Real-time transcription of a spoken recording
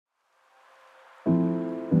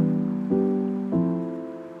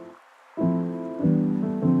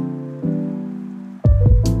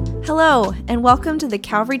Hello, and welcome to the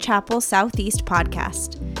Calvary Chapel Southeast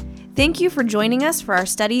podcast. Thank you for joining us for our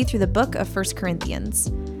study through the book of 1 Corinthians.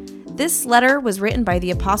 This letter was written by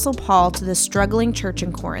the Apostle Paul to the struggling church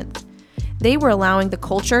in Corinth. They were allowing the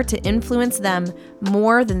culture to influence them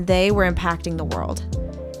more than they were impacting the world.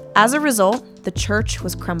 As a result, the church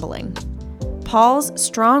was crumbling. Paul's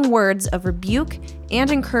strong words of rebuke and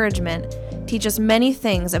encouragement teach us many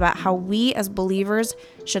things about how we as believers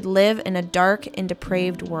should live in a dark and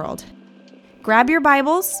depraved world. Grab your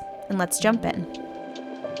Bibles and let's jump in.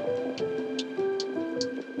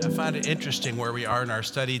 I find it interesting where we are in our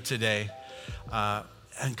study today.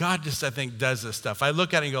 And God just, I think, does this stuff. I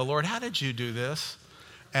look at it and go, Lord, how did you do this?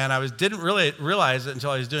 And didn't really realize it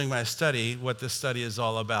until I was doing my study, what this study is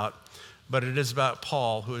all about. But it is about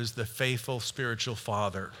Paul, who is the faithful spiritual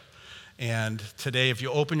father. And today, if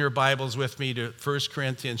you open your Bibles with me to 1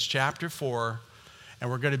 Corinthians chapter 4,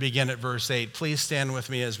 and we're going to begin at verse 8. Please stand with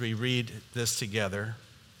me as we read this together.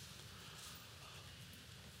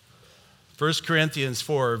 1 Corinthians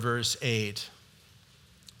 4, verse 8.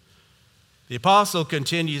 The apostle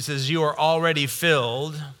continues, says, you are already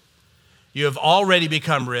filled. You have already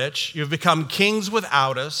become rich. You have become kings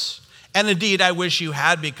without us. And indeed, I wish you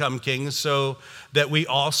had become kings so that we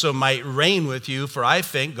also might reign with you. For I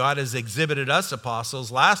think God has exhibited us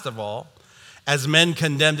apostles, last of all, as men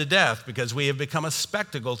condemned to death, because we have become a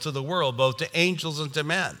spectacle to the world, both to angels and to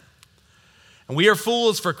men. And we are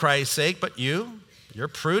fools for Christ's sake, but you're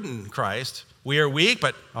prudent in Christ. We are weak,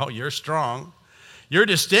 but you're strong. You're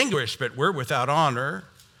distinguished, but we're without honor.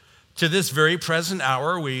 To this very present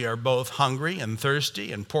hour, we are both hungry and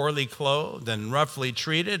thirsty and poorly clothed and roughly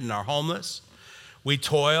treated and are homeless. We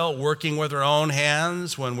toil, working with our own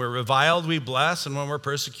hands. When we're reviled, we bless, and when we're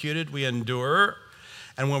persecuted, we endure.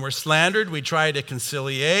 And when we're slandered, we try to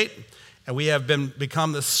conciliate. And we have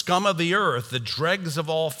become the scum of the earth, the dregs of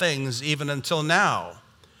all things, even until now.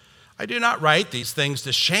 I do not write these things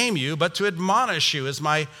to shame you, but to admonish you as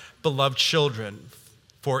my beloved children.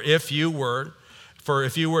 For if you were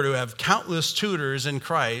to have countless tutors in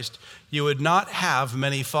Christ, you would not have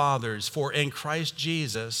many fathers. For in Christ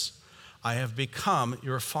Jesus, I have become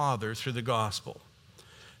your father through the gospel.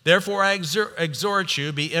 Therefore, I exhort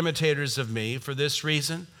you, be imitators of me. For this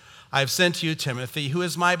reason, I have sent to you Timothy, who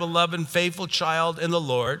is my beloved and faithful child in the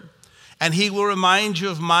Lord. And he will remind you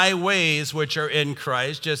of my ways which are in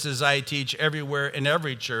Christ, just as I teach everywhere in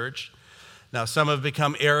every church. Now, some have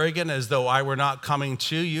become arrogant as though I were not coming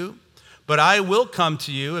to you. But I will come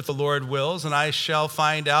to you if the Lord wills, and I shall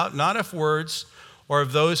find out, not of words or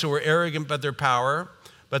of those who are arrogant by their power,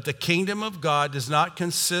 but the kingdom of God does not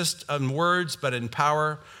consist in words, but in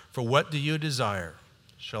power. For what do you desire?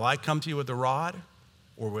 Shall I come to you with a rod,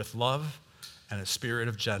 or with love and a spirit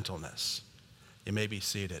of gentleness? You may be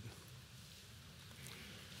seated.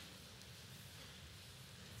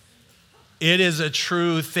 It is a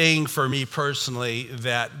true thing for me personally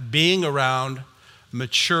that being around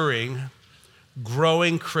maturing,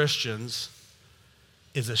 growing Christians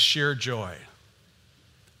is a sheer joy.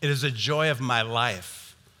 It is a joy of my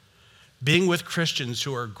life, being with Christians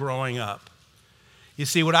who are growing up. You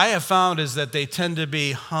see, what I have found is that they tend to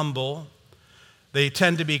be humble, they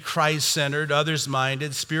tend to be Christ-centered,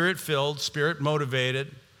 others-minded, spirit-filled,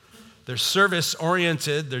 spirit-motivated. They're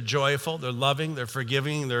service-oriented, they're joyful, they're loving, they're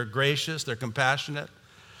forgiving, they're gracious, they're compassionate.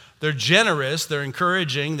 They're generous, they're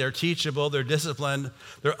encouraging, they're teachable, they're disciplined,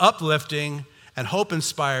 they're uplifting and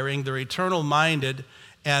hope-inspiring, they're eternal-minded,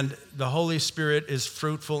 and the Holy Spirit is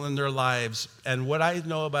fruitful in their lives. And what I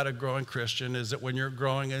know about a growing Christian is that when you're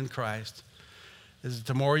growing in Christ, is that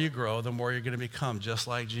the more you grow, the more you're going to become just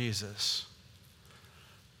like Jesus.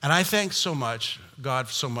 And I thank God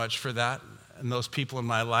so much for that, and those people in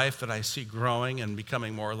my life that I see growing and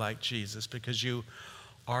becoming more like Jesus, because you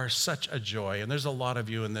are such a joy. And there's a lot of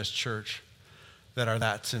you in this church that are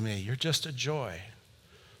that to me. You're just a joy.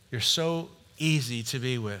 You're so easy to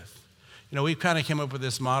be with. You know, we kind of came up with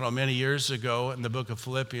this motto many years ago in the book of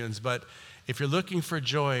Philippians, but if you're looking for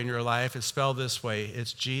joy in your life, it's spelled this way.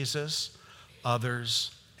 It's Jesus,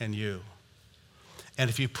 others, and you. And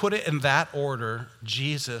if you put it in that order,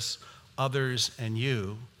 Jesus, others, and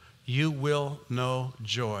you will know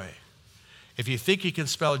joy. If you think you can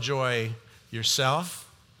spell joy yourself,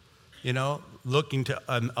 looking to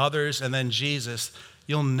others, and then Jesus,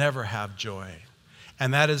 you'll never have joy.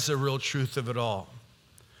 And that is the real truth of it all.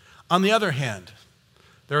 On the other hand,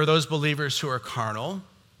 there are those believers who are carnal,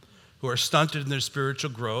 who are stunted in their spiritual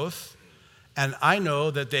growth, and I know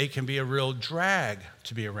that they can be a real drag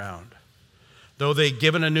to be around. Though they've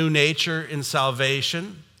given a new nature in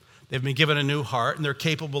salvation, they've been given a new heart, and they're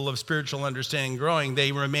capable of spiritual understanding and growing,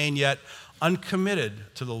 they remain yet uncommitted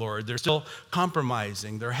to the Lord. They're still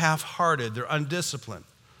compromising. They're half-hearted. They're undisciplined.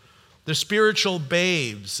 They're spiritual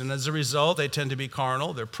babes, and as a result, they tend to be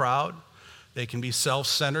carnal. They're proud. They can be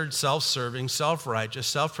self-centered, self-serving, self-righteous,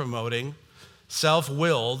 self-promoting,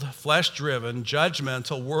 self-willed, flesh-driven,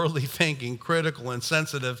 judgmental, worldly thinking, critical,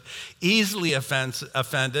 insensitive, easily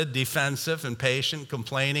offended, defensive, impatient,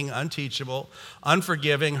 complaining, unteachable,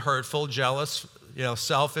 unforgiving, hurtful, jealous,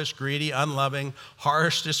 selfish, greedy, unloving,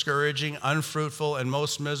 harsh, discouraging, unfruitful, and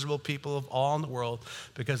most miserable people of all in the world,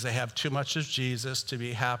 because they have too much of Jesus to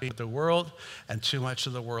be happy with the world and too much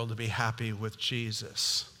of the world to be happy with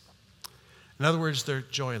Jesus. In other words, they're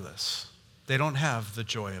joyless. They don't have the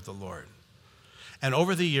joy of the Lord. And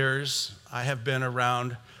over the years, I have been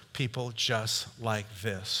around people just like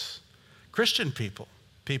this. Christian people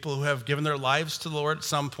who have given their lives to the Lord at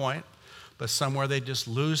some point, but somewhere they just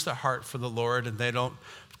lose their heart for the Lord and they don't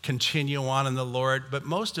continue on in the Lord. But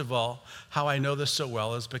most of all, how I know this so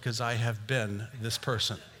well is because I have been this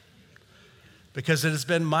person. Because it has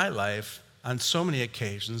been my life on so many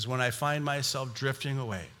occasions when I find myself drifting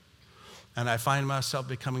away and I find myself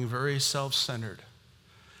becoming very self-centered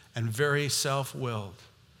and very self-willed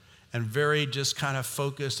and very just kind of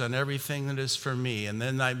focused on everything that is for me. And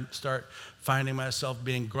then I start finding myself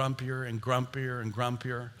being grumpier and grumpier and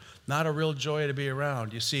grumpier. Not a real joy to be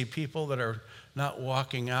around. You see, people that are not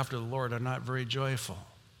walking after the Lord are not very joyful.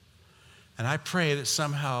 And I pray that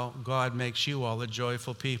somehow God makes you all a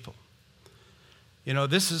joyful people.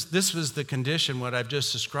 This was the condition, what I've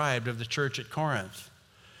just described, of the church at Corinth.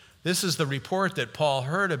 This is the report that Paul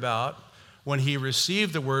heard about when he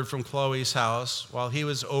received the word from Chloe's house while he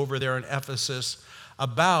was over there in Ephesus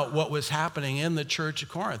about what was happening in the church of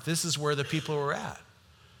Corinth. This is where the people were at.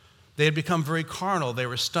 They had become very carnal. They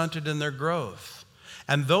were stunted in their growth.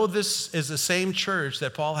 And though this is the same church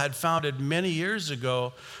that Paul had founded many years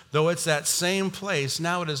ago, though it's that same place,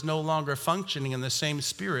 now it is no longer functioning in the same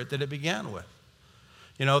spirit that it began with.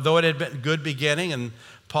 Though it had been a good beginning and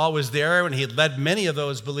Paul was there and he had led many of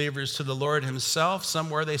those believers to the Lord himself,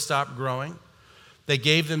 somewhere they stopped growing. They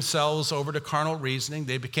gave themselves over to carnal reasoning.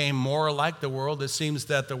 They became more like the world. It seems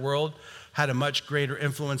that the world had a much greater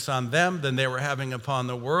influence on them than they were having upon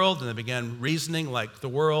the world, and they began reasoning like the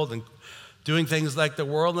world and doing things like the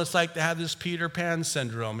world. And it's like they had this Peter Pan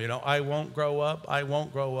syndrome. I won't grow up. I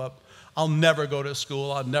won't grow up. I'll never go to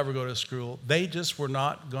school. I'll never go to school. They just were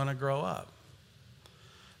not going to grow up.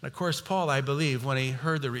 And of course, Paul, I believe, when he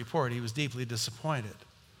heard the report, he was deeply disappointed.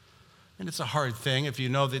 And it's a hard thing. If you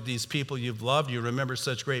know that these people you've loved, you remember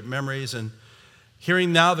such great memories. And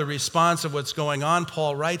hearing now the response of what's going on,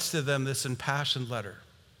 Paul writes to them this impassioned letter.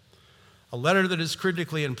 A letter that is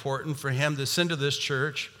critically important for him to send to this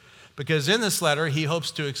church, because in this letter, he hopes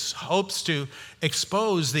to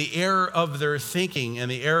expose the error of their thinking and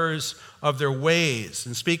the errors of their ways.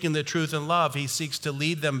 And speaking the truth in love, he seeks to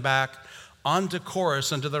lead them back onto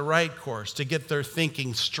course, onto the right course, to get their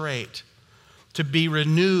thinking straight, to be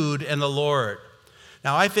renewed in the Lord.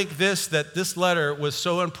 Now, I think that this letter was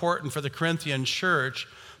so important for the Corinthian church,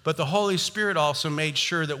 but the Holy Spirit also made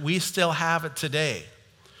sure that we still have it today,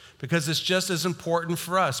 because it's just as important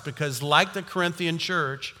for us, because like the Corinthian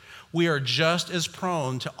church, we are just as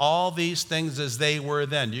prone to all these things as they were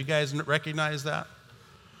then. Do you guys recognize that?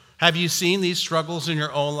 Have you seen these struggles in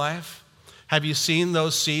your own life? Have you seen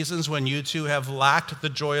those seasons when you too have lacked the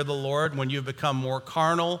joy of the Lord, when you've become more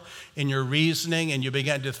carnal in your reasoning and you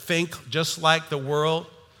began to think just like the world?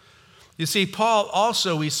 You see, Paul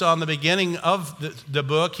also, we saw in the beginning of the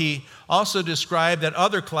book, he also described that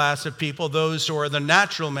other class of people, those who are the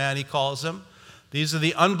natural man, he calls them. These are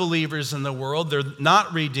the unbelievers in the world. They're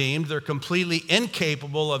not redeemed. They're completely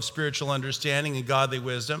incapable of spiritual understanding and godly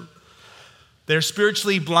wisdom. They're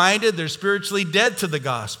spiritually blinded. They're spiritually dead to the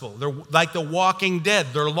gospel. They're like the walking dead.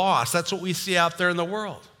 They're lost. That's what we see out there in the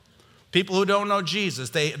world. People who don't know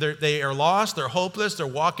Jesus, they are lost. They're hopeless. They're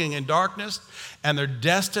walking in darkness, and they're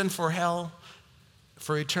destined for hell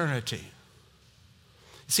for eternity.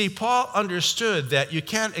 See, Paul understood that you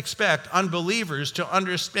can't expect unbelievers to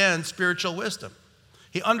understand spiritual wisdom.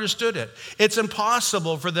 He understood it. It's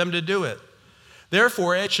impossible for them to do it.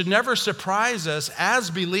 Therefore, it should never surprise us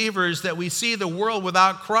as believers that we see the world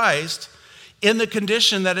without Christ in the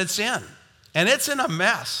condition that it's in. And it's in a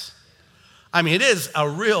mess. I mean, it is a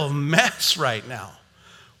real mess right now.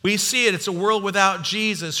 We see it. It's a world without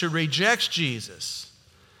Jesus, who rejects Jesus.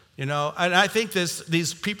 And I think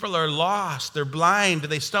these people are lost. They're blind.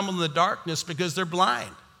 They stumble in the darkness because they're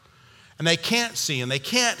blind. And they can't see and they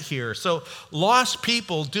can't hear. So lost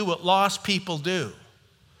people do what lost people do.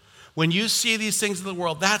 When you see these things in the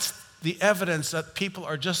world, that's the evidence that people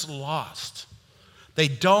are just lost. They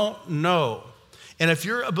don't know. And if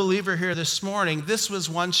you're a believer here this morning, this was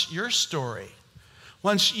once your story.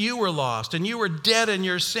 Once you were lost and you were dead in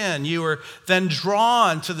your sin, you were then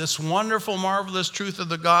drawn to this wonderful, marvelous truth of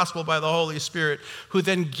the gospel by the Holy Spirit, who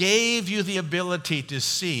then gave you the ability to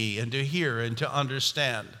see and to hear and to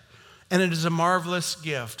understand. And it is a marvelous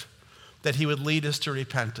gift that he would lead us to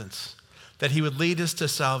repentance, that he would lead us to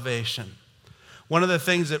salvation. One of the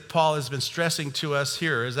things that Paul has been stressing to us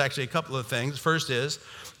here is actually a couple of things. First is,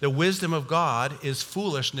 the wisdom of God is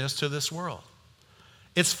foolishness to this world.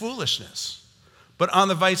 It's foolishness. But on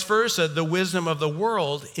the vice versa, the wisdom of the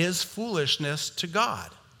world is foolishness to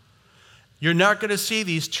God. You're not going to see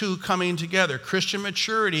these two coming together. Christian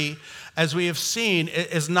maturity, as we have seen,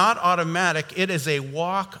 is not automatic. It is a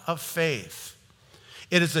walk of faith.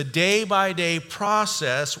 It is a day-by-day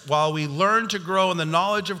process while we learn to grow in the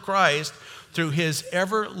knowledge of Christ through his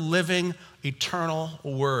ever-living, eternal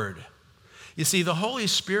word. You see, the Holy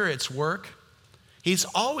Spirit's work, he's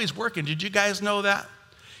always working. Did you guys know that?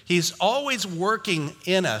 He's always working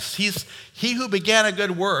in us. He who began a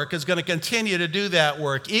good work is going to continue to do that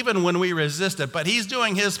work, even when we resist it, but he's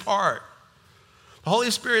doing his part. The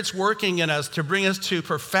Holy Spirit's working in us to bring us to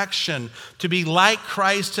perfection, to be like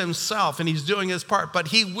Christ himself, and he's doing his part, but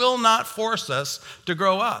he will not force us to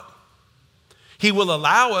grow up. He will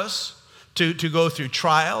allow us to go through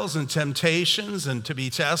trials and temptations and to be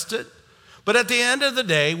tested, but at the end of the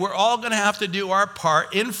day, we're all going to have to do our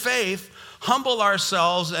part in faith, humble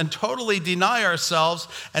ourselves and totally deny ourselves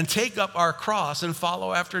and take up our cross and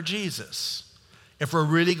follow after Jesus if we're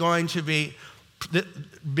really going to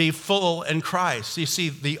be full in Christ. You see,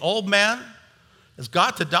 the old man has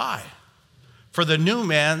got to die for the new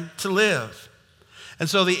man to live. And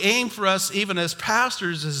so the aim for us, even as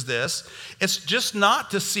pastors, is this. It's just not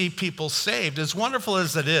to see people saved, as wonderful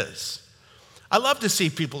as it is. I love to see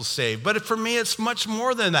people saved, but for me, it's much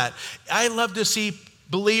more than that. I love to see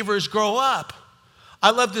believers grow up.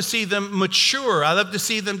 I love to see them mature. I love to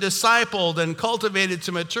see them discipled and cultivated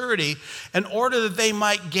to maturity in order that they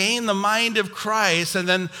might gain the mind of Christ and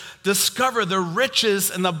then discover the riches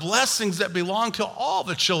and the blessings that belong to all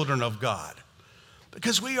the children of God.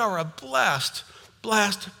 Because we are a blessed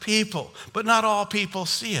people, but not all people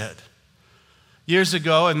see it. Years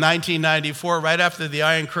ago in 1994, right after the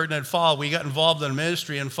Iron Curtain had fallen, we got involved in a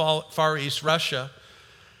ministry in Far East Russia.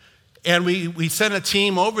 And we sent a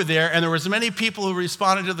team over there, and there was many people who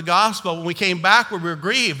responded to the gospel. When we came back, we were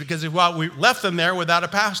grieved because we left them there without a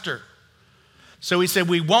pastor. So we said,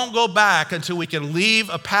 we won't go back until we can leave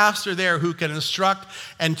a pastor there who can instruct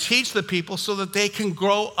and teach the people so that they can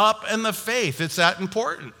grow up in the faith. It's that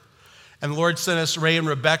important. And the Lord sent us Ray and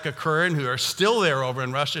Rebecca Curran, who are still there over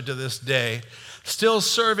in Russia to this day, still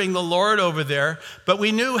serving the Lord over there, but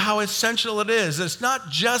we knew how essential it is. It's not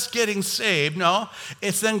just getting saved, no,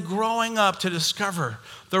 it's then growing up to discover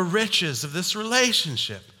the riches of this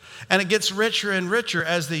relationship. And it gets richer and richer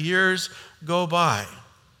as the years go by.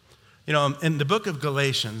 You know, in the book of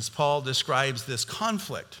Galatians, Paul describes this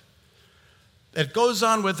conflict that goes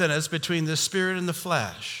on within us between the spirit and the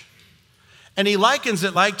flesh. And he likens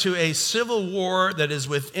it like to a civil war that is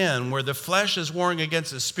within, where the flesh is warring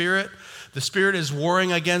against the spirit is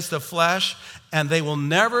warring against the flesh, and they will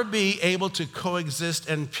never be able to coexist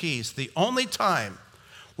in peace. The only time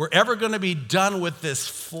we're ever going to be done with this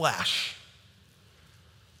flesh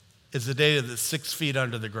is the day that it's 6 feet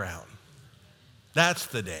under the ground. That's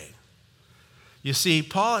the day. You see,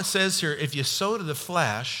 Paul says here, if you sow to the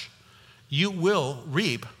flesh, you will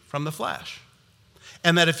reap from the flesh.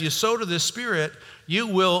 And that if you sow to the Spirit, you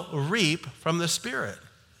will reap from the Spirit.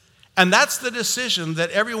 And that's the decision that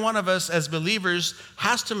every one of us as believers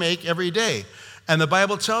has to make every day. And the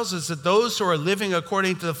Bible tells us that those who are living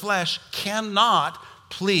according to the flesh cannot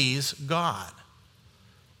please God.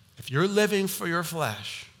 If you're living for your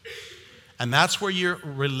flesh, and that's where your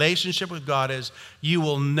relationship with God is, you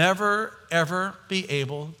will never, ever be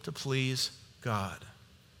able to please God.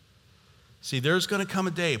 See, there's going to come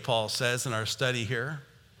a day, Paul says in our study here,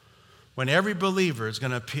 when every believer is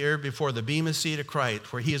going to appear before the bema seat of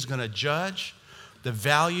Christ, where he is going to judge the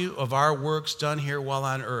value of our works done here while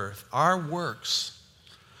on earth. Our works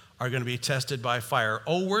are going to be tested by fire.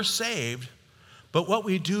 Oh, we're saved, but what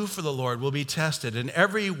we do for the Lord will be tested. And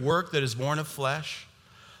every work that is born of flesh,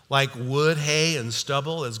 like wood, hay, and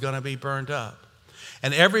stubble, is going to be burned up.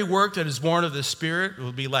 And every work that is born of the Spirit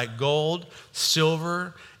will be like gold,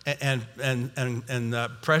 silver, and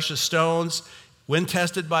precious stones. When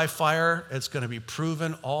tested by fire, it's going to be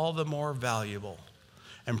proven all the more valuable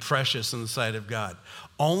and precious in the sight of God.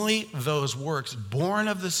 Only those works born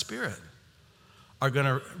of the Spirit are going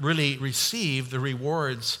to really receive the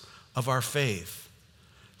rewards of our faith.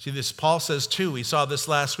 See, this Paul says too, we saw this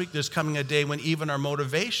last week, there's coming a day when even our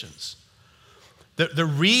motivations, the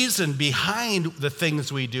reason behind the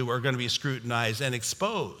things we do are going to be scrutinized and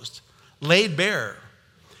exposed, laid bare.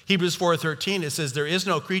 Hebrews 4:13, it says, there is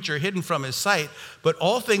no creature hidden from his sight, but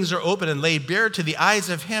all things are open and laid bare to the eyes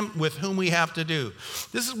of him with whom we have to do.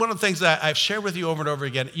 This is one of the things that I've shared with you over and over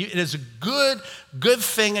again. It is a good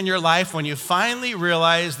thing in your life when you finally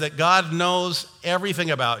realize that God knows everything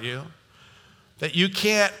about you, that you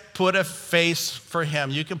can't put a face for him.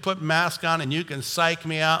 You can put mask on and you can psych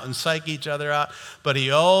me out and psych each other out, but he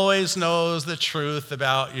always knows the truth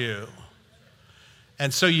about you.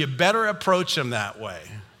 And so you better approach him that way.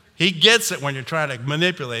 He gets it when you're trying to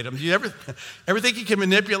manipulate him. Do you ever think you can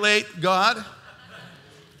manipulate God?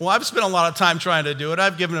 Well, I've spent a lot of time trying to do it.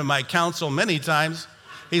 I've given him my counsel many times.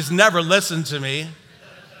 He's never listened to me.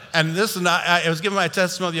 And I was giving my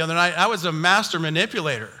testimony the other night. I was a master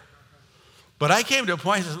manipulator. But I came to a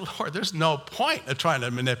point and said, Lord, there's no point of trying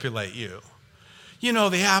to manipulate you. You know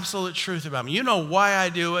the absolute truth about me. You know why I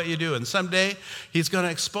do what you do. And someday he's going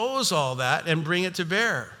to expose all that and bring it to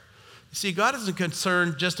bear. You see, God isn't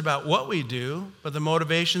concerned just about what we do, but the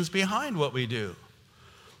motivations behind what we do.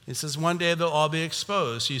 He says one day they'll all be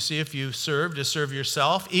exposed. You see, if you serve to serve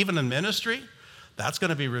yourself, even in ministry, that's going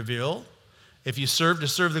to be revealed. If you serve to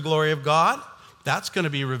serve the glory of God, that's going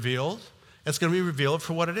to be revealed. It's going to be revealed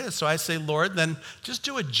for what it is. So I say, Lord, then just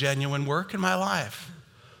do a genuine work in my life.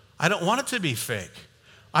 I don't want it to be fake.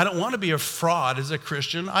 I don't want to be a fraud as a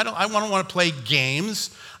Christian. I don't want to play games.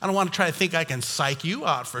 I don't want to try to think I can psych you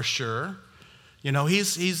out for sure. You know,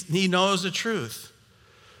 he knows the truth.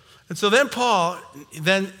 And so then Paul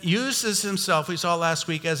then uses himself, we saw last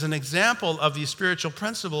week, as an example of these spiritual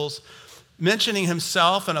principles, mentioning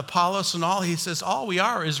himself and Apollos and all. He says, all we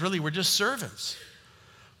are is really, we're just servants.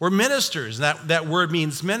 We're ministers. That word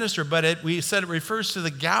means minister, but we said it refers to the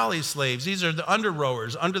galley slaves. These are the under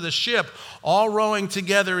rowers under the ship, all rowing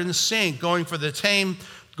together in sync, working for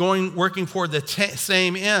the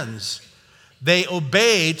same ends. They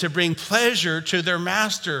obey to bring pleasure to their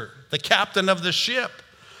master, the captain of the ship,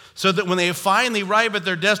 so that when they finally arrive at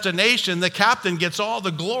their destination, the captain gets all the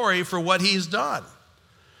glory for what he's done.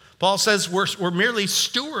 Paul says we're merely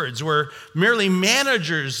stewards. We're merely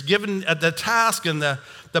managers given the task and the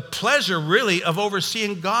pleasure, really, of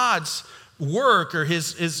overseeing God's work or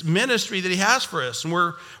his ministry that he has for us. And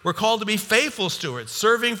we're called to be faithful stewards,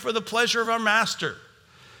 serving for the pleasure of our master.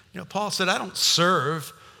 You know, Paul said, I don't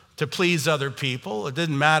serve to please other people. It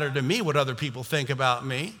didn't matter to me what other people think about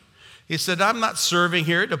me. He said, I'm not serving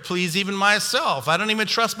here to please even myself. I don't even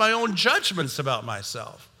trust my own judgments about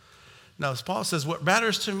myself. No, as Paul says, what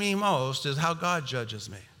matters to me most is how God judges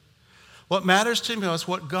me. What matters to me most is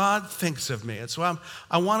what God thinks of me. And so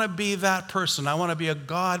I want to be that person. I want to be a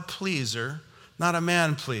God pleaser, not a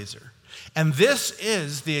man pleaser. And this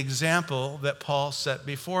is the example that Paul set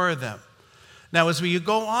before them. Now, as we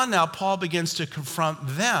go on now, Paul begins to confront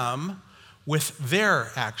them with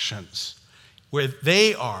their actions, where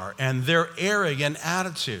they are, and their arrogant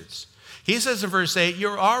attitudes. He says in verse 8,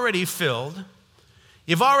 you're already filled,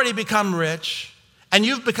 you've already become rich, and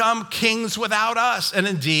you've become kings without us. And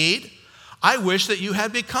indeed, I wish that you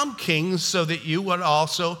had become kings so that you would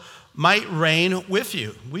also might reign with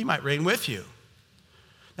you. We might reign with you.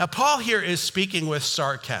 Now, Paul here is speaking with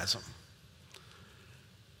sarcasm.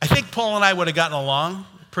 I think Paul and I would have gotten along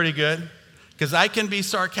pretty good because I can be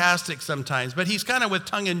sarcastic sometimes, but he's kind of with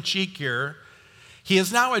tongue in cheek here. He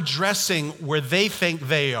is now addressing where they think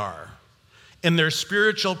they are in their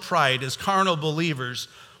spiritual pride as carnal believers,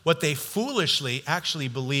 what they foolishly actually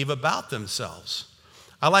believe about themselves.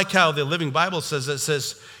 I like how the Living Bible says, it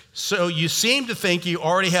says, so you seem to think you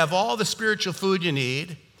already have all the spiritual food you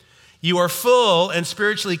need. You are full and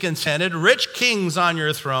spiritually contented, rich kings on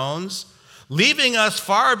your thrones, leaving us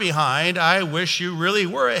far behind. I wish you really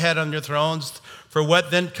were ahead on your thrones, for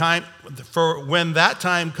when that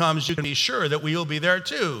time comes, you can be sure that we will be there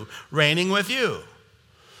too, reigning with you.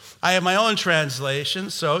 I have my own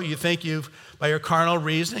translation, so you think by your carnal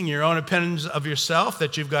reasoning, your own opinions of yourself,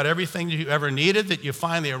 that you've got everything you ever needed, that you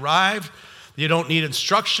finally arrived, you don't need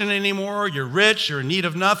instruction anymore, you're rich, you're in need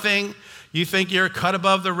of nothing, you think you're cut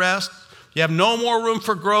above the rest, you have no more room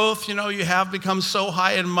for growth, you have become so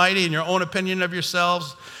high and mighty in your own opinion of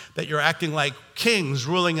yourselves that you're acting like kings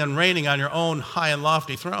ruling and reigning on your own high and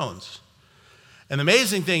lofty thrones. And the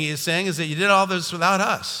amazing thing he's saying is that you did all this without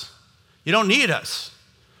us. You don't need us.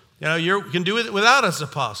 You can do it without us,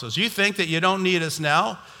 apostles. You think that you don't need us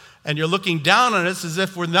now, and you're looking down on us as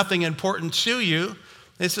if we're nothing important to you.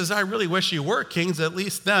 He says, I really wish you were kings. At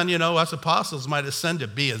least then, us apostles might ascend to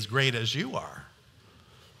be as great as you are.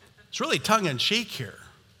 It's really tongue-in-cheek here.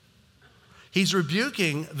 He's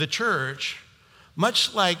rebuking the church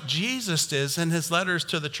much like Jesus did in his letters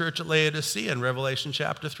to the church at Laodicea in Revelation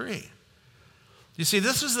chapter 3. You see,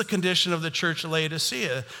 this is the condition of the church at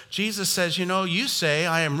Laodicea. Jesus says, you say,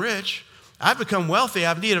 I am rich, I've become wealthy, I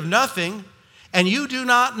have need of nothing, and you do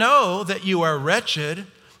not know that you are wretched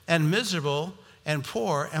and miserable and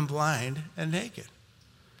poor and blind and naked.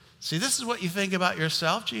 See, this is what you think about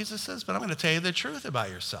yourself, Jesus says, but I'm going to tell you the truth about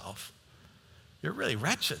yourself. You're really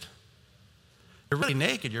wretched. You're really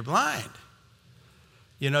naked. You're blind.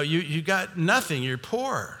 You got nothing. You're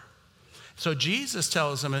poor. So Jesus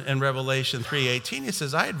tells him in Revelation 3:18, he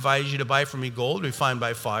says, I advise you to buy from me gold refined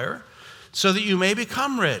by fire so that you may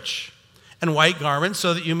become rich, and white garments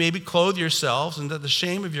so that you may be clothed yourselves, and that the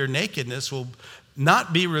shame of your nakedness will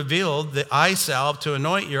not be revealed, the eye salve to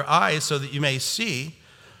anoint your eyes so that you may see.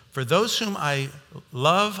 For those whom I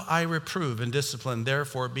love, I reprove and discipline.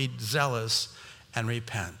 Therefore, be zealous and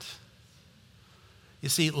repent. You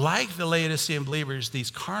see, like the Laodicean believers, these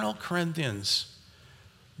carnal Corinthians,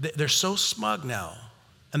 they're so smug now.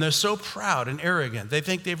 And they're so proud and arrogant. They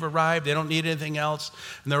think they've arrived. They don't need anything else.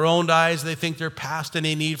 In their own eyes, they think they're past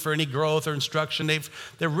any need for any growth or instruction.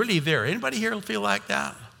 They're really there. Anybody here feel like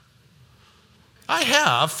that? I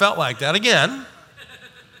have felt like that. Again,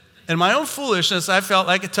 in my own foolishness, I felt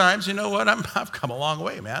like at times, you know what, I've come a long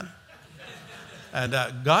way, man. And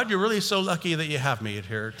God, you're really so lucky that you have me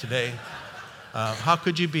here today. How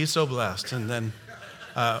could you be so blessed? And then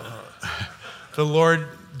the Lord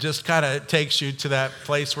just kind of takes you to that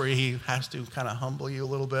place where he has to kind of humble you a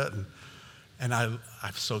little bit. And I'm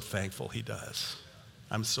so thankful he does.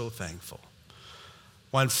 I'm so thankful.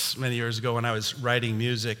 Once, many years ago, when I was writing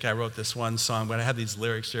music, I wrote this one song, but I had these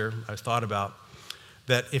lyrics here I thought about.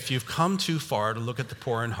 That if you've come too far to look at the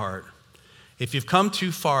poor in heart, if you've come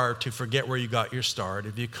too far to forget where you got your start,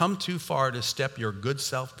 if you've come too far to step your good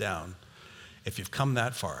self down, if you've come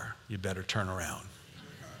that far, you better turn around.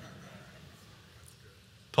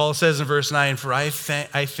 Paul says in verse 9, for I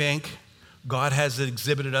think God has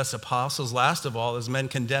exhibited us apostles, last of all, as men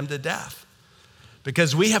condemned to death,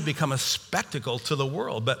 because we have become a spectacle to the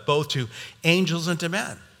world, but both to angels and to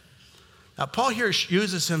men. Now, Paul here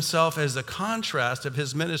uses himself as the contrast of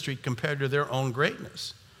his ministry compared to their own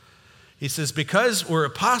greatness. He says, because we're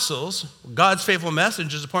apostles, God's faithful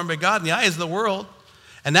message is appointed by God in the eyes of the world,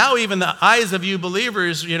 and now even the eyes of you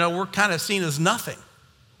believers, we're kind of seen as nothing.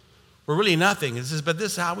 We're really nothing. He says, but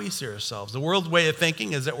this is how we see ourselves. The world's way of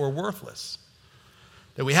thinking is that we're worthless,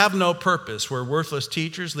 that we have no purpose. We're worthless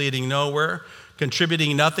teachers leading nowhere,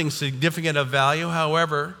 contributing nothing significant of value.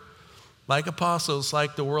 However, like apostles,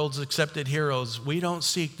 like the world's accepted heroes, we don't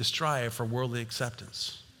seek to strive for worldly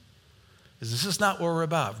acceptance. This is not what we're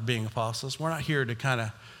about, being apostles. We're not here to kind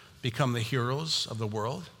of become the heroes of the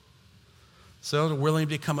world. So we're willing to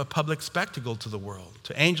become a public spectacle to the world,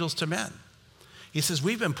 to angels, to men. He says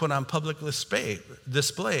we've been put on public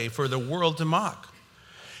display for the world to mock.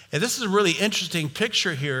 And this is a really interesting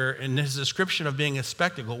picture here in his description of being a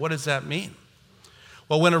spectacle. What does that mean?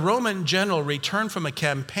 Well, when a Roman general returned from a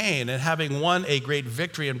campaign and having won a great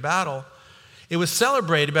victory in battle, it was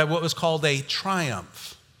celebrated by what was called a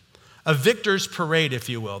triumph, a victor's parade, if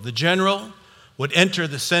you will. The general would enter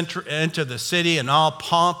the city in all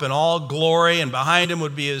pomp and all glory, and behind him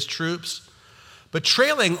would be his troops. But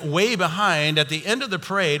trailing way behind at the end of the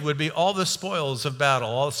parade would be all the spoils of battle,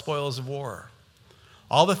 all the spoils of war,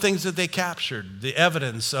 all the things that they captured, the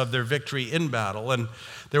evidence of their victory in battle. And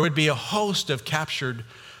there would be a host of captured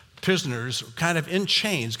prisoners kind of in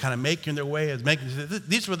chains, kind of making their way.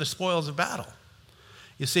 These were the spoils of battle.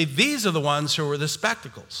 You see, these are the ones who were the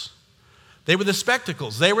spectacles. They were the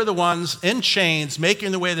spectacles. They were the ones in chains,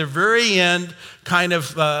 making their way to the very end, kind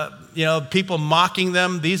of, people mocking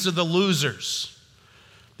them. These are the losers.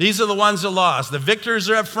 These are the ones that lost. The victors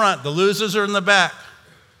are up front. The losers are in the back.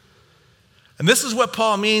 And this is what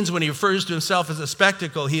Paul means when he refers to himself as a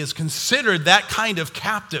spectacle. He is considered that kind of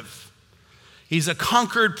captive. He's a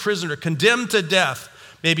conquered prisoner, condemned to death,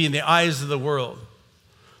 maybe in the eyes of the world.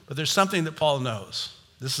 But there's something that Paul knows.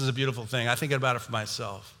 This is a beautiful thing. I think about it for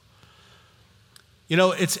myself.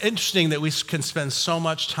 It's interesting that we can spend so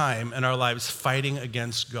much time in our lives fighting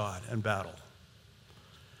against God in battle.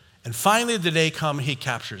 And finally, the day comes, he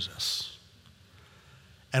captures us.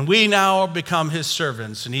 And we now become his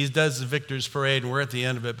servants, and he does the victor's parade, and we're at the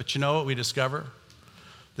end of it. But you know what we discover?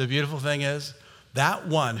 The beautiful thing is, that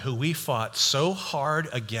one who we fought so hard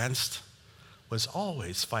against was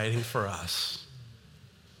always fighting for us.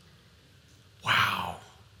 Wow.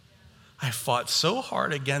 I fought so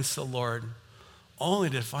hard against the Lord,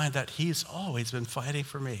 only to find that he's always been fighting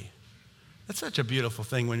for me. That's such a beautiful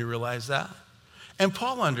thing when you realize that. And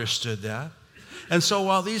Paul understood that. And so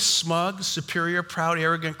while these smug, superior, proud,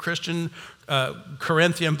 arrogant Christian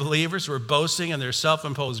Corinthian believers were boasting in their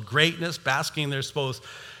self-imposed greatness, basking in their supposed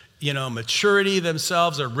maturity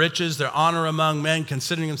themselves, their riches, their honor among men,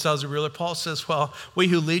 considering themselves a ruler, Paul says, well, we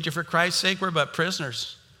who lead you for Christ's sake, we're but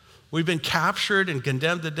prisoners. We've been captured and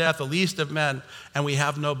condemned to death, the least of men, and we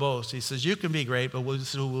have no boast. He says, you can be great, but this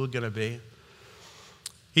is who we're going to be.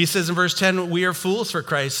 He says in verse 10, we are fools for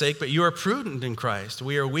Christ's sake, but you are prudent in Christ.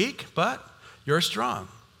 We are weak, but you're strong.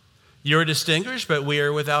 You're distinguished, but we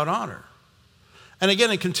are without honor. And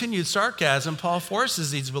again, in continued sarcasm, Paul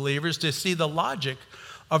forces these believers to see the logic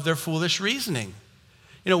of their foolish reasoning.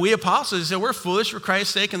 We apostles say we're foolish for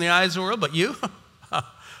Christ's sake in the eyes of the world, but you?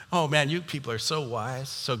 Oh man, you people are so wise,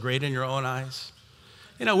 so great in your own eyes.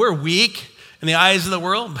 We're weak in the eyes of the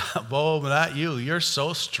world. Oh, but not you. You're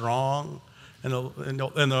so strong in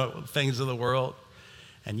the things of the world.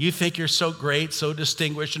 And you think you're so great, so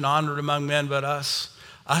distinguished and honored among men, but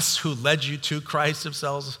us who led you to Christ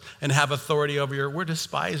themselves and have authority over you, we're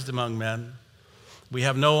despised among men. We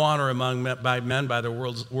have no honor among men by the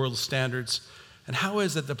world's standards. And how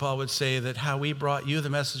is it that Paul would say that how we brought you the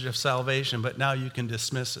message of salvation, but now you can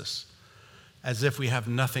dismiss us as if we have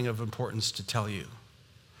nothing of importance to tell you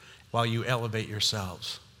while you elevate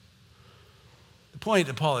yourselves? The point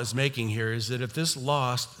that Paul is making here is that if this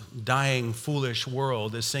lost, dying, foolish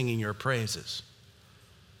world is singing your praises,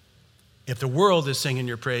 if the world is singing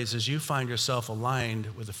your praises, you find yourself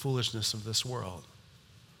aligned with the foolishness of this world.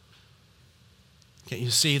 Can't you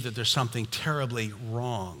see that there's something terribly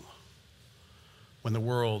wrong when the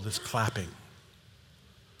world is clapping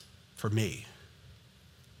for me?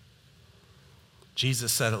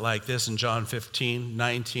 Jesus said it like this in John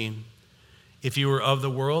 15:19. If you were of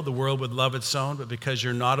the world would love its own, but because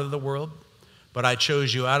you're not of the world, but I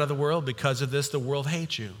chose you out of the world, because of this, the world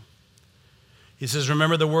hates you. He says,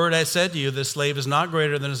 remember the word I said to you, the slave is not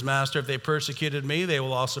greater than his master. If they persecuted me, they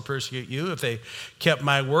will also persecute you. If they kept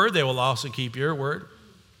my word, they will also keep your word.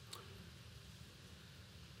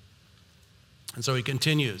 And so he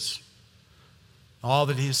continues all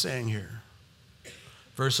that he's saying here.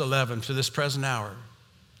 Verse 11, to this present hour,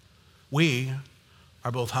 we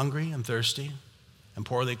are both hungry and thirsty and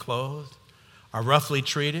poorly clothed, are roughly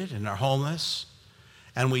treated and are homeless,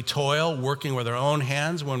 and we toil, working with our own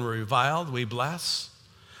hands. When we're reviled, we bless.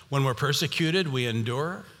 When we're persecuted, we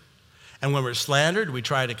endure. And when we're slandered, we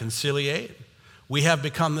try to conciliate. We have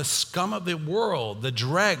become the scum of the world, the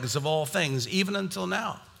dregs of all things, even until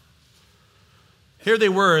now. Here they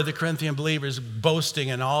were, the Corinthian believers, boasting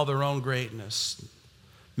in all their own greatness,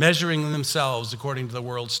 measuring themselves according to the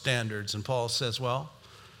world's standards. And Paul says, well,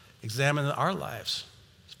 examine our lives.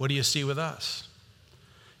 What do you see with us?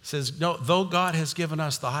 He says, no, though God has given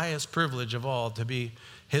us the highest privilege of all to be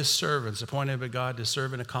his servants, appointed by God to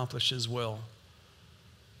serve and accomplish his will,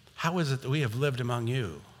 how is it that we have lived among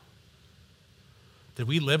you? Did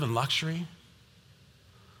we live in luxury?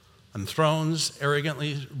 On thrones,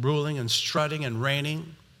 arrogantly ruling and strutting and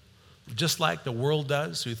reigning, just like the world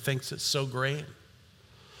does, who thinks it's so great?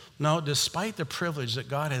 No, despite the privilege that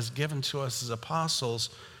God has given to us as apostles,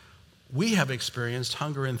 we have experienced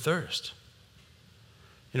hunger and thirst.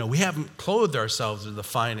 We haven't clothed ourselves in the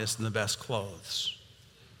finest and the best clothes.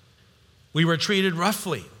 We were treated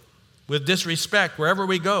roughly, with disrespect wherever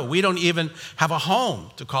we go. We don't even have a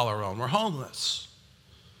home to call our own. We're homeless.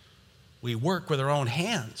 We work with our own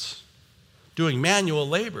hands, doing manual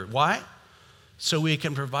labor. Why? So we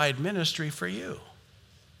can provide ministry for you,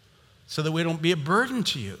 so that we don't be a burden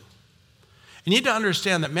to you. You need to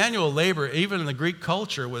understand that manual labor, even in the Greek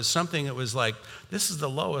culture, was something that was like, this is the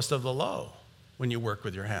lowest of the low when you work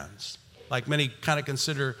with your hands. Like many kind of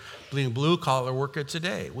consider being blue-collar worker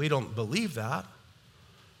today. We don't believe that.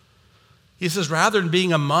 He says, rather than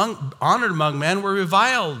being honored among men, we're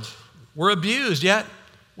reviled, we're abused, yet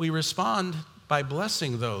we respond by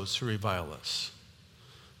blessing those who revile us.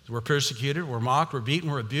 We're persecuted, we're mocked, we're beaten,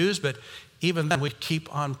 we're abused, but even then we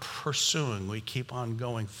keep on pursuing, we keep on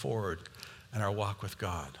going forward in our walk with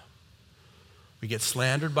God. We get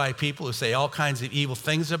slandered by people who say all kinds of evil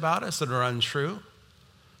things about us that are untrue.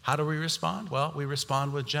 How do we respond? Well, we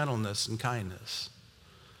respond with gentleness and kindness.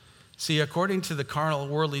 See, according to the carnal,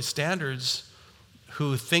 worldly standards,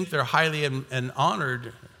 who think they're highly and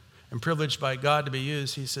honored and privileged by God to be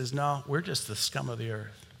used, he says, no, we're just the scum of the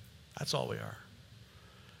earth. That's all we are.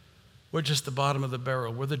 We're just the bottom of the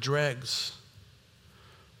barrel. We're the dregs.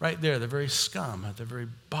 Right there, the very scum at the very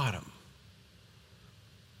bottom.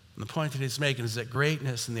 And the point that he's making is that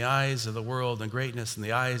greatness in the eyes of the world and greatness in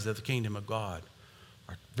the eyes of the kingdom of God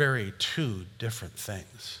are very two different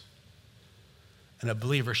things. And a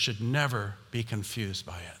believer should never be confused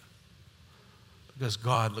by it. because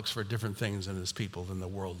God looks for different things in his people than the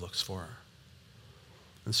world looks for.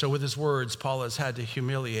 And so with his words, Paul has had to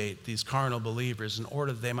humiliate these carnal believers in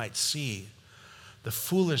order that they might see the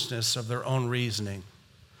foolishness of their own reasoning.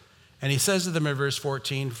 And he says to them in verse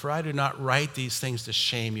 14, "For I do not write these things to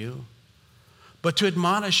shame you, but to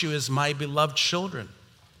admonish you as my beloved children.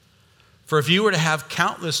 For if you were to have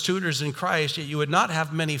countless tutors in Christ, yet you would not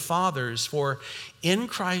have many fathers, for in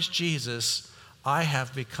Christ Jesus I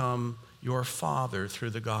have become your father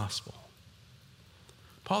through the gospel."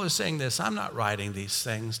 Paul is saying this: I'm not writing these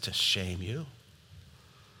things to shame you.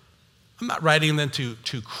 I'm not writing them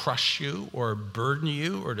to crush you or burden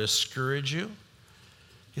you or discourage you.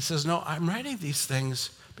 He says, no, I'm writing these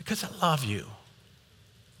things because I love you.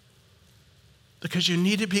 Because you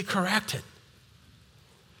need to be corrected.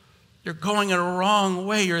 You're going in a wrong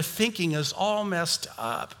way. Your thinking is all messed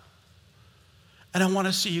up. And I want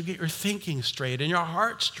to see you get your thinking straight and your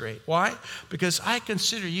heart straight. Why? Because I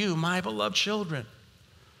consider you my beloved children.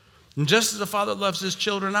 And just as the Father loves his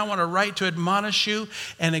children, I want to write to admonish you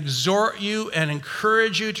and exhort you and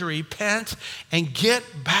encourage you to repent and get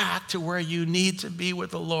back to where you need to be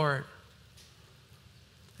with the Lord.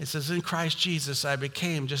 It says, in Christ Jesus, I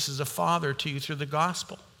became just as a father to you through the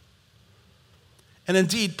gospel. And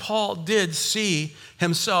indeed, Paul did see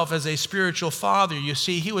himself as a spiritual father. You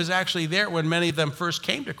see, he was actually there when many of them first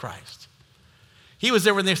came to Christ. He was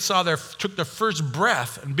there when they took their first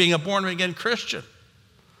breath and being a born-again Christian.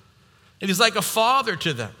 And he's like a father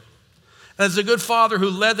to them. And as a good father who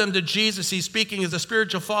led them to Jesus, he's speaking as a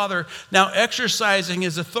spiritual father, now exercising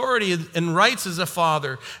his authority and rights as a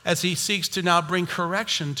father as he seeks to now bring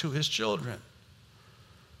correction to his children.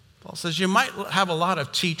 Paul says, you might have a lot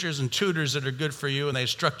of teachers and tutors that are good for you and they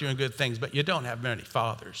instruct you in good things, but you don't have many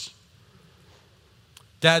fathers.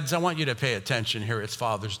 Dads, I want you to pay attention here. It's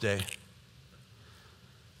Father's Day.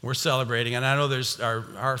 We're celebrating, and I know there's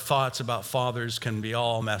our thoughts about fathers can be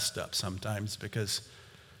all messed up sometimes, because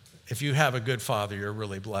if you have a good father, you're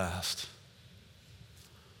really blessed.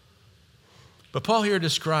 But Paul here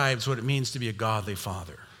describes what it means to be a godly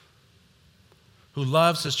father who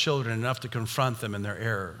loves his children enough to confront them in their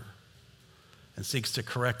error and seeks to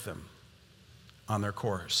correct them on their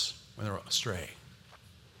course when they're astray.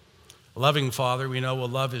 A loving father, we know, will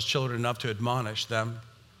love his children enough to admonish them,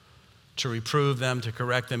 to reprove them, to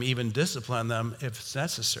correct them, even discipline them if it's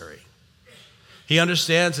necessary. He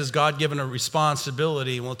understands his God-given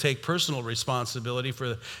responsibility and will take personal responsibility for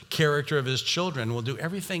the character of his children, will do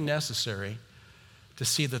everything necessary to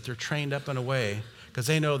see that they're trained up in a way, because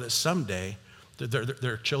they know that someday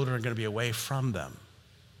their children are going to be away from them.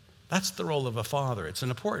 That's the role of a father. It's an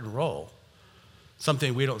important role,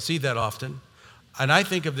 something we don't see that often. And I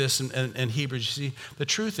think of this in Hebrews. You see, the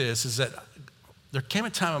truth is that there came a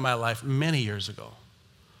time in my life many years ago,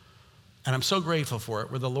 and I'm so grateful for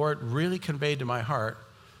it, where the Lord really conveyed to my heart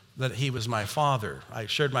that he was my father. I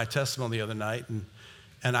shared my testimony the other night,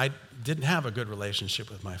 and I didn't have a good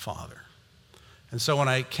relationship with my father. And so when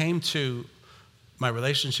I came to my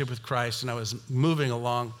relationship with Christ and I was moving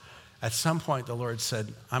along, at some point the Lord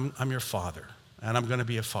said, I'm your father, and I'm going to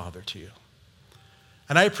be a father to you.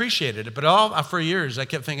 And I appreciated it, but for years I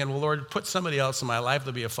kept thinking, well, Lord, put somebody else in my life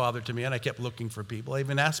to be a father to me. And I kept looking for people. I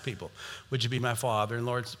even asked people, would you be my father? And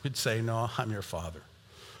Lord would say, no, I'm your father.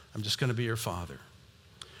 I'm just going to be your father.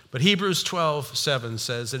 But Hebrews 12:7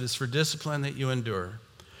 says, it is for discipline that you endure.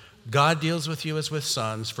 God deals with you as with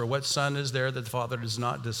sons. For what son is there that the father does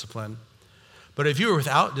not discipline? But if you are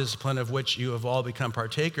without discipline, of which you have all become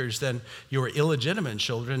partakers, then you are illegitimate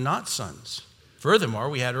children, not sons. Furthermore,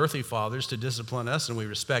 we had earthly fathers to discipline us, and we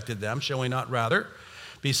respected them. Shall we not rather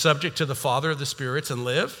be subject to the Father of the spirits and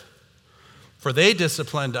live? For they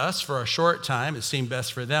disciplined us for a short time. It seemed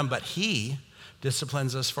best for them, but he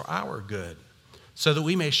disciplines us for our good, so that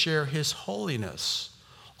we may share his holiness.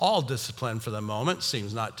 All discipline for the moment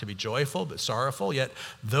seems not to be joyful, but sorrowful. Yet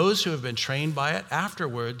those who have been trained by it,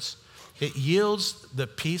 afterwards, it yields the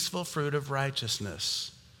peaceful fruit of righteousness.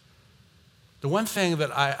 The one thing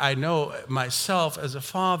that I know myself as a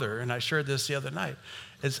father, and I shared this the other night,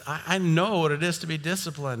 is I know what it is to be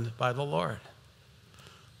disciplined by the Lord.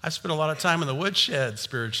 I spent a lot of time in the woodshed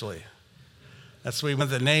spiritually. That's where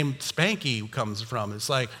the name Spanky comes from. It's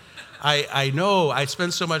like, I know I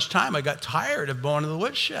spent so much time, I got tired of going to the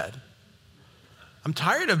woodshed. I'm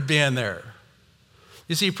tired of being there.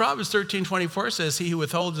 You see, Proverbs 13:24 says, he who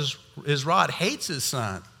withholds his rod hates his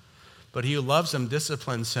son, but he who loves him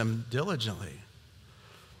disciplines him diligently.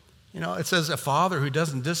 You know, it says a father who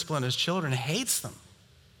doesn't discipline his children hates them.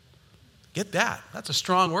 Get that. That's a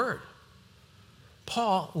strong word.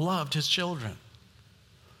 Paul loved his children.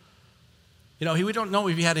 We don't know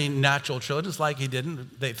if he had any natural children. It's like he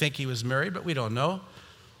didn't. They think he was married, but we don't know.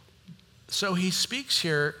 So he speaks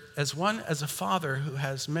here as a father who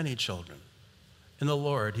has many children in the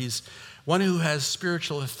Lord. He's one who has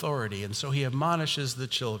spiritual authority, and so he admonishes the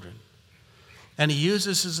children. And he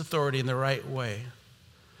uses his authority in the right way.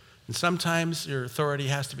 And sometimes your authority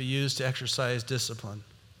has to be used to exercise discipline.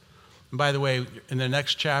 And by the way, in the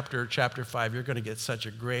next chapter, chapter 5, you're going to get such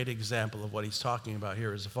a great example of what he's talking about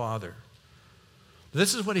here as a father.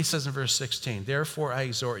 This is what he says in verse 16. Therefore, I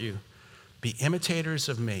exhort you, be imitators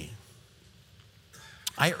of me.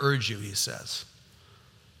 I urge you, he says,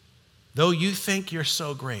 though you think you're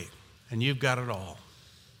so great and you've got it all,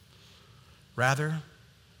 rather,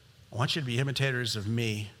 I want you to be imitators of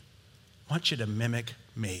me. I want you to mimic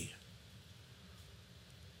me.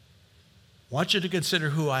 I want you to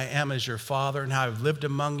consider who I am as your father and how I've lived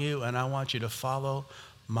among you, and I want you to follow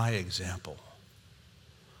my example.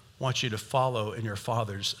 I want you to follow in your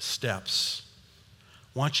father's steps.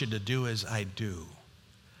 I want you to do as I do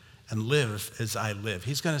and live as I live.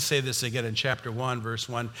 He's going to say this again in chapter 1, verse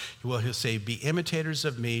 1. He'll say, be imitators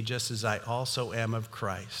of me just as I also am of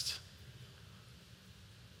Christ.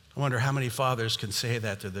 I wonder how many fathers can say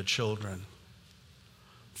that to the children.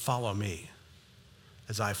 Follow me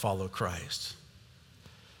as I follow Christ.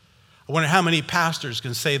 I wonder how many pastors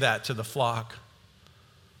can say that to the flock.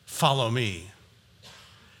 Follow me.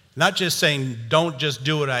 Not just saying, don't just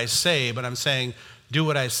do what I say, but I'm saying, do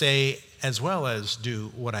what I say as well as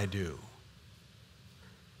do what I do.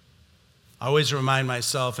 I always remind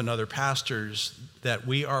myself and other pastors that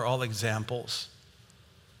we are all examples.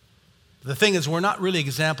 The thing is, we're not really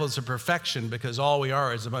examples of perfection because all we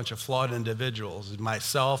are is a bunch of flawed individuals,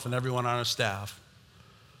 myself and everyone on our staff.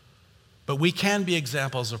 But we can be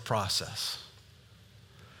examples of process.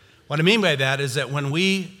 What I mean by that is that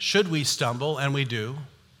should we stumble, and we do,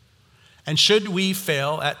 and should we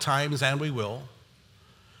fail at times, and we will,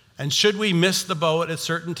 and should we miss the boat at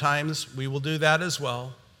certain times, we will do that as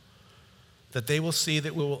well, that they will see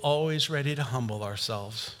that we will always ready to humble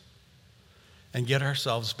ourselves and get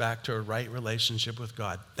ourselves back to a right relationship with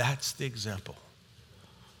God. That's the example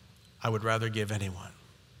I would rather give anyone.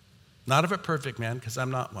 Not of a perfect man, because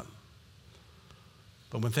I'm not one.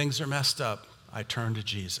 But when things are messed up, I turn to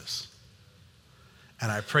Jesus.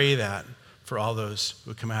 And I pray that for all those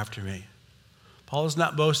who come after me. Paul is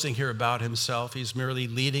not boasting here about himself. He's merely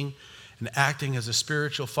leading and acting as a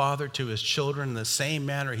spiritual father to his children in the same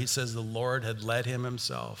manner he says the Lord had led him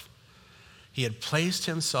himself. He had placed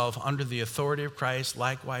himself under the authority of Christ.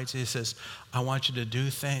 Likewise, he says, I want you to do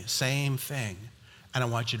the same thing, and I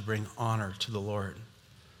want you to bring honor to the Lord.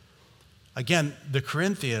 Again, the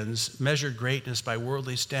Corinthians measured greatness by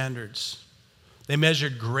worldly standards. They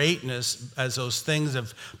measured greatness as those things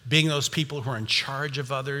of being those people who are in charge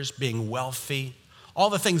of others, being wealthy, all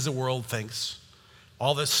the things the world thinks,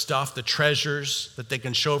 all this stuff, the treasures that they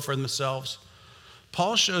can show for themselves.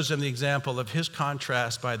 Paul shows them the example of his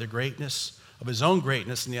contrast by the greatness of his own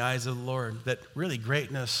greatness in the eyes of the Lord, that really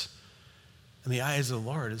greatness in the eyes of the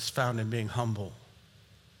Lord is found in being humble.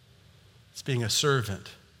 It's being a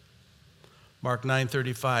servant. Mark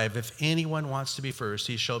 9:35, if anyone wants to be first,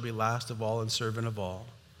 he shall be last of all and servant of all.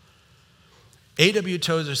 A.W.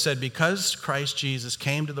 Tozer said, because Christ Jesus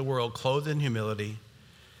came to the world clothed in humility,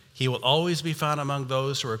 he will always be found among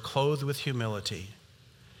those who are clothed with humility.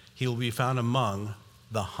 He will be found among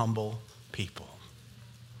the humble people.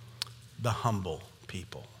 The humble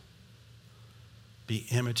people. Be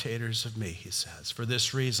imitators of me, he says. For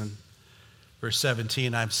this reason, verse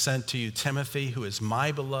 17, I've sent to you Timothy, who is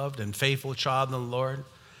my beloved and faithful child in the Lord,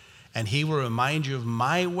 and he will remind you of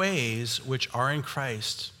my ways which are in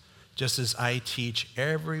Christ, just as I teach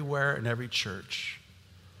everywhere in every church.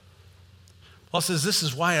 Paul says, this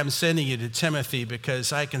is why I'm sending you to Timothy,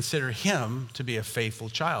 because I consider him to be a faithful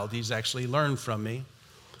child. He's actually learned from me.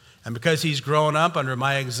 And because he's grown up under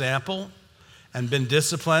my example and been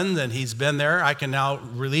disciplined and he's been there, I can now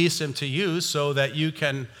release him to you so that you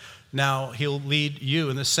can now, he'll lead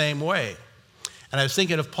you in the same way. And I was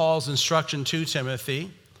thinking of Paul's instruction to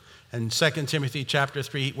Timothy in 2 Timothy chapter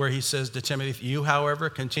 3, where he says to Timothy, you, however,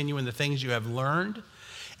 continue in the things you have learned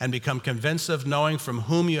and become convinced of knowing from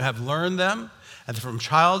whom you have learned them. And from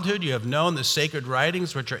childhood you have known the sacred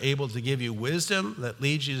writings which are able to give you wisdom that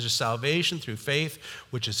leads you to salvation through faith,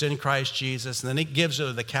 which is in Christ Jesus. And then he gives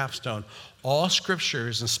you the capstone. All scripture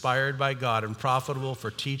is inspired by God and profitable for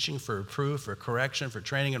teaching, for reproof, for correction, for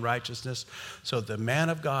training in righteousness, so that the man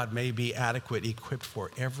of God may be adequate, equipped for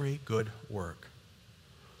every good work.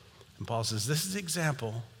 And Paul says, this is the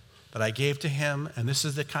example that I gave to him, and this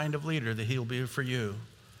is the kind of leader that he'll be for you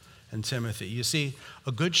and Timothy. You see,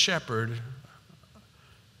 a good shepherd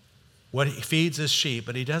What he feeds his sheep,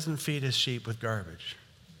 but he doesn't feed his sheep with garbage.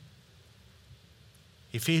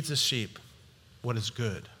 He feeds his sheep what is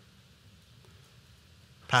good.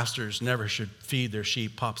 Pastors never should feed their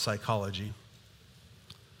sheep pop psychology.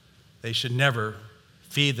 They should never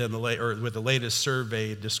feed them with the latest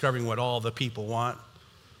survey, discovering what all the people want,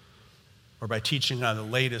 or by teaching on the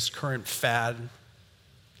latest current fad.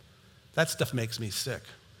 That stuff makes me sick.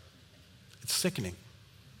 It's sickening.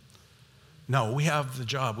 No, we have the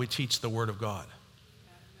job. We teach the Word of God.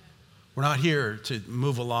 We're not here to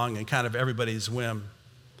move along in kind of everybody's whim.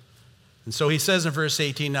 And so he says in verse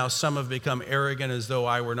 18, now some have become arrogant as though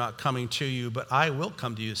I were not coming to you, but I will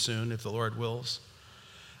come to you soon if the Lord wills.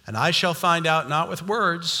 And I shall find out not with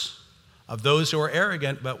words of those who are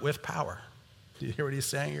arrogant, but with power. Do you hear what he's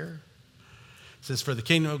saying here? He says, for the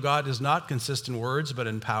kingdom of God does not consist in words, but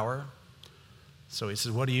in power. So he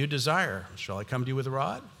says, what do you desire? Shall I come to you with a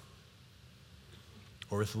rod?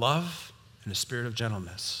 Or with love and a spirit of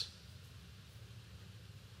gentleness?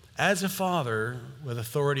 As a father with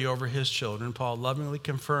authority over his children, Paul lovingly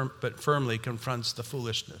but firmly confronts the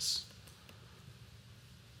foolishness.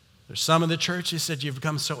 There's some in the church, he said, you've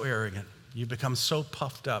become so arrogant. You've become so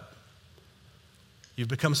puffed up. You've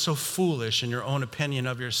become so foolish in your own opinion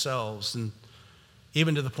of yourselves, and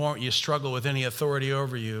even to the point where you struggle with any authority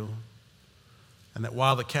over you, and that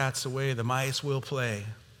while the cat's away, the mice will play.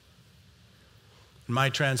 In my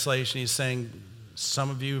translation, he's saying, some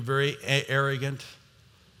of you are very arrogant.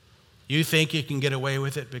 You think you can get away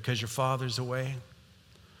with it because your father's away.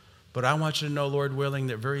 But I want you to know, Lord willing,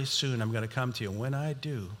 that very soon I'm going to come to you. And when I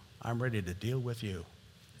do, I'm ready to deal with you.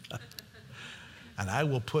 And I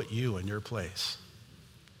will put you in your place.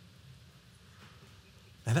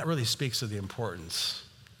 And that really speaks of the importance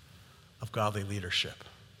of godly leadership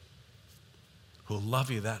who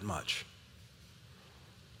love you that much.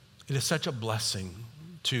 It is such a blessing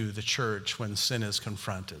to the church when sin is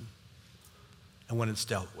confronted and when it's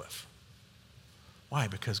dealt with. Why?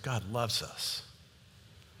 Because God loves us.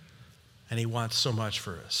 And he wants so much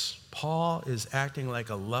for us. Paul is acting like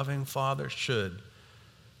a loving father should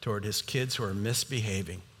toward his kids who are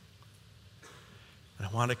misbehaving. And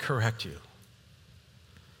I want to correct you.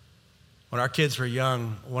 When our kids were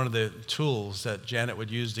young, one of the tools that Janet would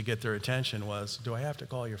use to get their attention was, do I have to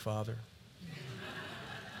call your father?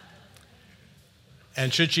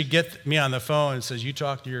 And should she get me on the phone and says, you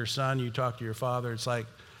talk to your son, you talk to your father, it's like,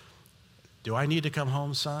 do I need to come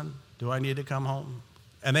home, son? Do I need to come home?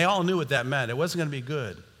 And they all knew what that meant. It wasn't going to be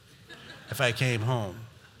good if I came home.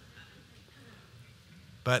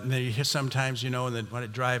 But then you hear sometimes, when I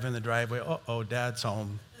drive in the driveway, dad's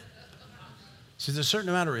home. See, there's a certain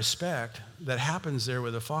amount of respect that happens there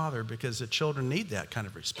with a father because the children need that kind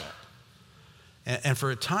of respect. And for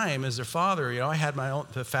a time, as their father, I had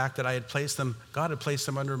the fact that God had placed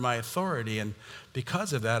them under my authority. And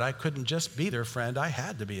because of that, I couldn't just be their friend. I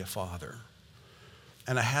had to be a father.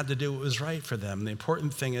 And I had to do what was right for them. The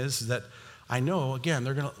important thing is that I know,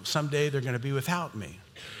 again, someday they're going to be without me.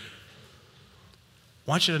 I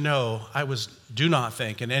want you to know, do not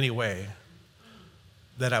think in any way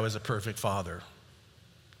that I was a perfect father,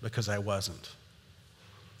 because I wasn't.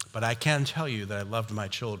 But I can tell you that I loved my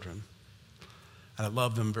children, and I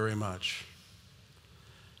love them very much.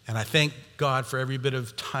 And I thank God for every bit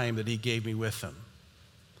of time that he gave me with them.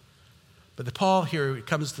 But Paul here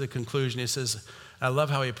comes to the conclusion. He says, I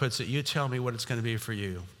love how he puts it, you tell me what it's going to be for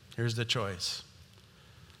you. Here's the choice.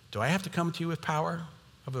 Do I have to come to you with power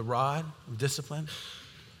of the rod, of discipline?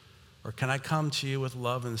 Or can I come to you with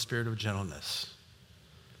love and the spirit of gentleness?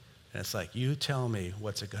 And it's like, you tell me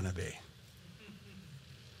what's it going to be.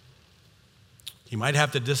 He might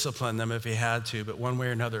have to discipline them if he had to, but one way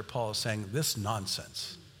or another, Paul is saying, this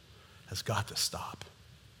nonsense has got to stop.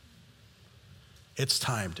 It's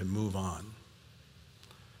time to move on.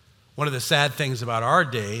 One of the sad things about our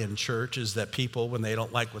day in church is that people, when they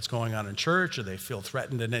don't like what's going on in church or they feel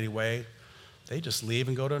threatened in any way, they just leave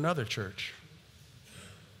and go to another church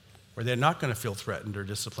where they're not going to feel threatened or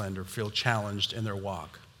disciplined or feel challenged in their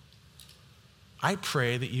walk. I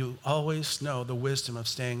pray that you always know the wisdom of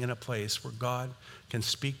staying in a place where God can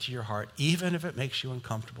speak to your heart, even if it makes you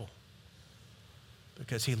uncomfortable,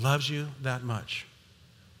 because he loves you that much.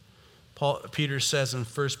 Peter says in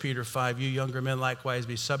 1 Peter 5, you younger men likewise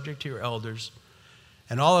be subject to your elders,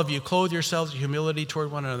 and all of you clothe yourselves in humility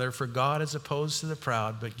toward one another, for God is opposed to the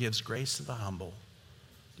proud, but gives grace to the humble.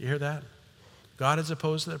 Do you hear that? God is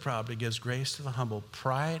opposed to the proud, but gives grace to the humble.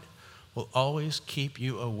 Pride will always keep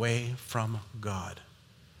you away from God.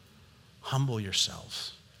 Humble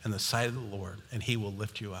yourselves in the sight of the Lord, and he will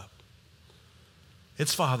lift you up.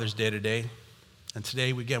 It's Father's Day today, and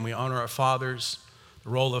today, we honor our fathers, the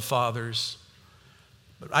role of fathers.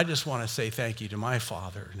 But I just want to say thank you to my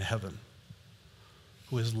Father in heaven,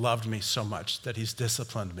 who has loved me so much that he's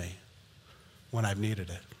disciplined me when I've needed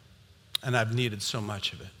it. And I've needed so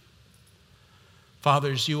much of it.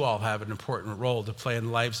 Fathers, you all have an important role to play in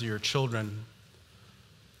the lives of your children.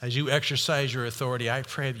 As you exercise your authority, I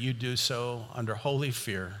pray that you do so under holy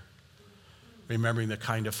fear, remembering the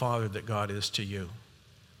kind of father that God is to you.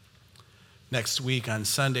 Next week on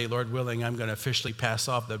Sunday, Lord willing, I'm going to officially pass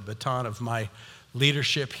off the baton of my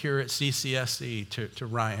leadership here at CCSE to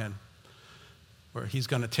Ryan, where he's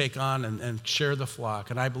going to take on and share the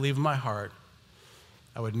flock. And I believe in my heart,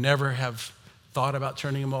 I would never have thought about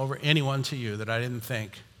turning him over anyone to you that I didn't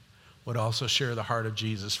think would also share the heart of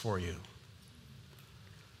Jesus for you.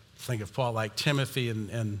 Think of Paul like Timothy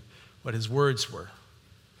and what his words were.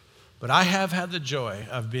 But I have had the joy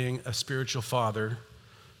of being a spiritual father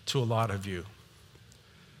to a lot of you.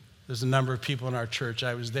 There's a number of people in our church.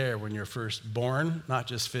 I was there when you were first born, not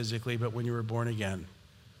just physically, but when you were born again.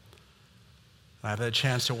 I've had a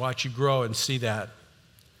chance to watch you grow and see that.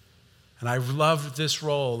 And I've loved this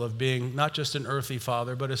role of being not just an earthly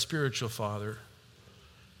father, but a spiritual father.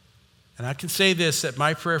 And I can say this, that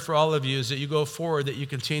my prayer for all of you is that you go forward, that you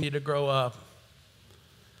continue to grow up,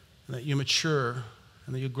 and that you mature,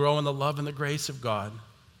 and that you grow in the love and the grace of God,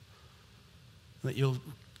 and that you'll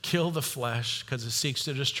kill the flesh because it seeks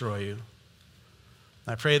to destroy you.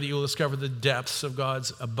 I pray that you'll discover the depths of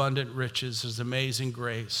God's abundant riches, his amazing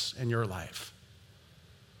grace in your life,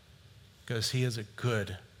 because he is a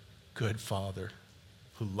good Father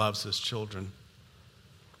who loves his children.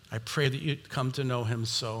 I pray that you come to know him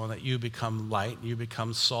so, and that you become light, you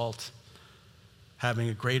become salt, having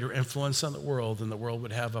a greater influence on the world than the world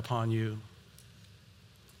would have upon you.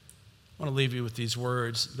 I want to leave you with these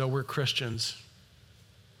words. Though we're Christians,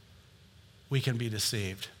 we can be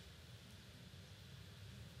deceived.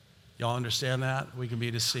 Y'all understand that? We can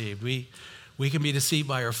be deceived. We can be deceived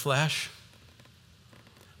by our flesh,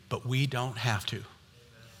 but we don't have to.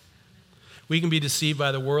 We can be deceived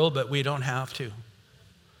by the world, but we don't have to.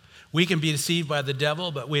 We can be deceived by the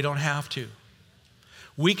devil, but we don't have to.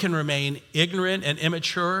 We can remain ignorant and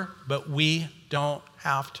immature, but we don't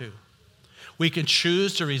have to. We can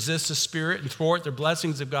choose to resist the Spirit and thwart the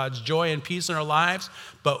blessings of God's joy and peace in our lives,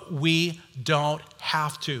 but we don't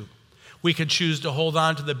have to. We can choose to hold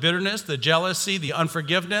on to the bitterness, the jealousy, the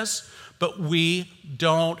unforgiveness, but we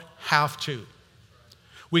don't have to.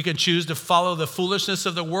 We can choose to follow the foolishness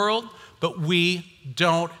of the world, but we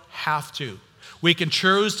don't have to. We can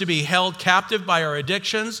choose to be held captive by our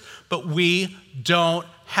addictions, but we don't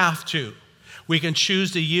have to. We can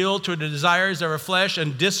choose to yield to the desires of our flesh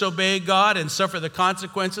and disobey God and suffer the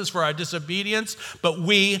consequences for our disobedience, but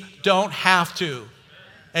we don't have to.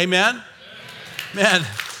 Amen? Man.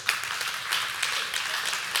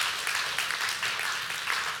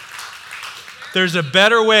 There's a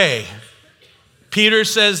better way. Peter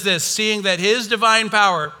says this, seeing that his divine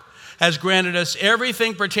power has granted us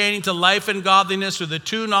everything pertaining to life and godliness through the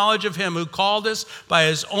true knowledge of him who called us by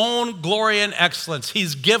his own glory and excellence.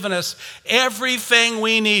 He's given us everything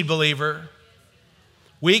we need, believer.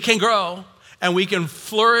 We can grow and we can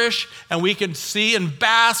flourish and we can see and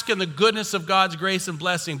bask in the goodness of God's grace and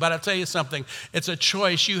blessing. But I'll tell you something, it's a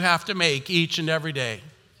choice you have to make each and every day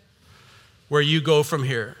where you go from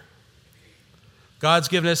here. God's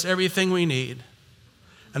given us everything we need.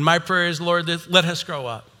 And my prayer is, Lord, let us grow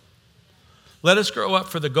up. Let us grow up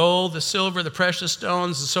for the gold, the silver, the precious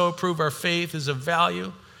stones, and so prove our faith is of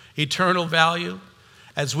value, eternal value,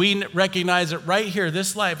 as we recognize that right here,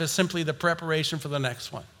 this life is simply the preparation for the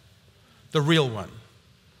next one, the real one.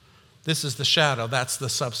 This is the shadow, that's the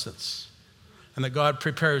substance. And that God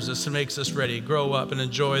prepares us and makes us ready, grow up and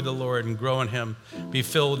enjoy the Lord and grow in him, be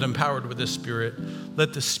filled and empowered with the Spirit.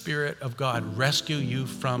 Let the Spirit of God rescue you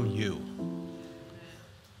from you,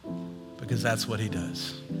 because that's what he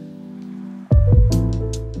does.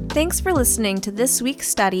 Thanks for listening to this week's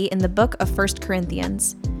study in the book of 1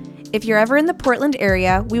 Corinthians. If you're ever in the Portland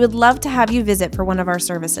area, we would love to have you visit for one of our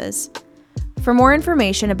services. For more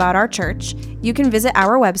information about our church, you can visit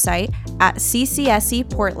our website at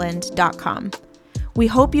ccseportland.com. We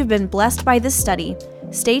hope you've been blessed by this study.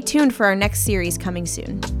 Stay tuned for our next series coming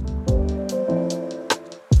soon.